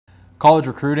College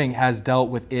recruiting has dealt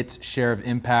with its share of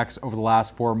impacts over the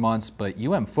last 4 months, but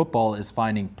UM football is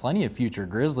finding plenty of future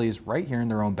Grizzlies right here in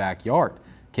their own backyard.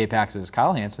 KPAX's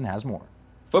Kyle Hansen has more.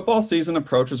 Football season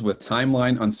approaches with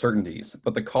timeline uncertainties,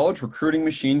 but the college recruiting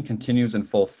machine continues in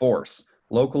full force.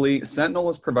 Locally, Sentinel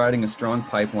is providing a strong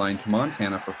pipeline to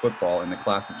Montana for football in the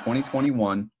class of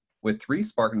 2021, with 3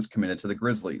 Spartans committed to the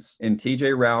Grizzlies, in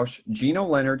TJ Roush, Gino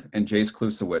Leonard, and Jace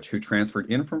Klusewicz, who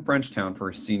transferred in from Frenchtown for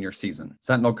his senior season.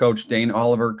 Sentinel coach Dane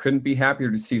Oliver couldn't be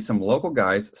happier to see some local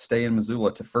guys stay in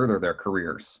Missoula to further their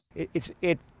careers. It's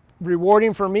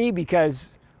rewarding for me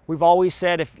because we've always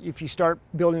said if you start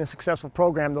building a successful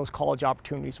program, those college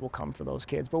opportunities will come for those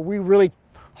kids. But we really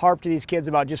harp to these kids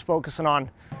about just focusing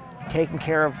on taking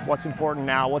care of what's important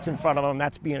now, what's in front of them.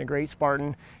 That's being a great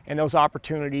Spartan, and those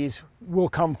opportunities will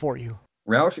come for you.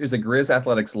 Roush is a Grizz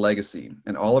athletics legacy,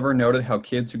 and Oliver noted how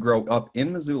kids who grow up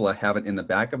in Missoula have it in the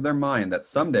back of their mind that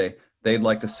someday they'd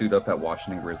like to suit up at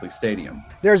Washington Grizzly Stadium.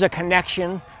 There's a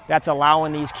connection that's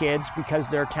allowing these kids, because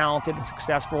they're talented and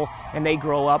successful, and they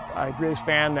grow up a Grizz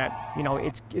fan, that, you know,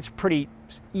 it's pretty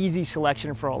easy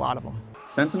selection for a lot of them.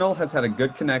 Sentinel has had a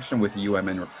good connection with UM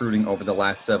in recruiting over the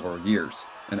last several years,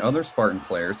 and other Spartan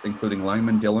players, including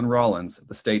lineman Dylan Rollins,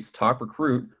 the state's top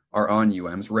recruit, are on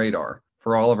UM's radar.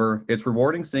 For Oliver, it's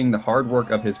rewarding seeing the hard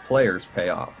work of his players pay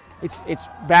off. It's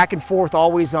back and forth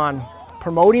always on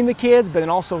promoting the kids, but then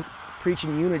also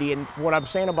preaching unity. And what I'm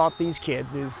saying about these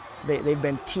kids is they've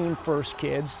been team-first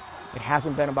kids. It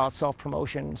hasn't been about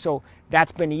self-promotion. So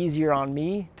that's been easier on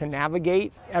me to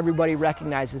navigate. Everybody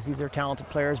recognizes these are talented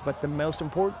players, but the most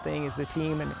important thing is the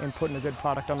team and putting a good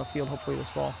product on the field, hopefully this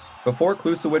fall. Before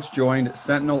Klusewicz joined,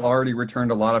 Sentinel already returned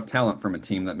a lot of talent from a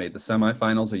team that made the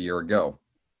semifinals a year ago.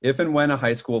 If and when a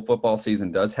high school football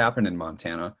season does happen in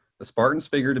Montana, the Spartans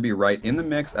figure to be right in the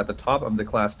mix at the top of the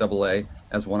Class AA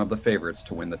as one of the favorites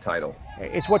to win the title.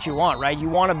 It's what you want, right? You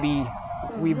want to be,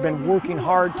 we've been working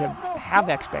hard to have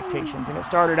expectations, and it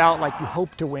started out like you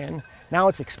hope to win. Now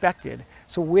it's expected.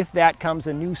 So with that comes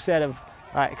a new set of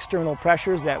external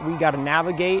pressures that we got to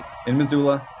navigate. In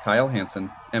Missoula, Kyle Hansen,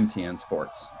 MTN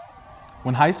Sports.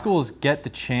 When high schools get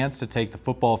the chance to take the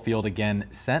football field again,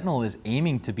 Sentinel is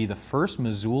aiming to be the first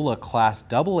Missoula Class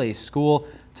AA school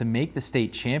to make the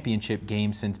state championship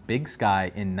game since Big Sky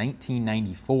in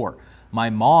 1994. My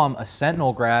mom, a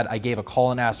Sentinel grad, I gave a call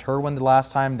and asked her when the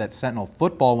last time that Sentinel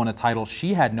football won a title.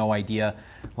 She had no idea.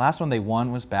 Last one they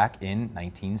won was back in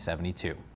 1972.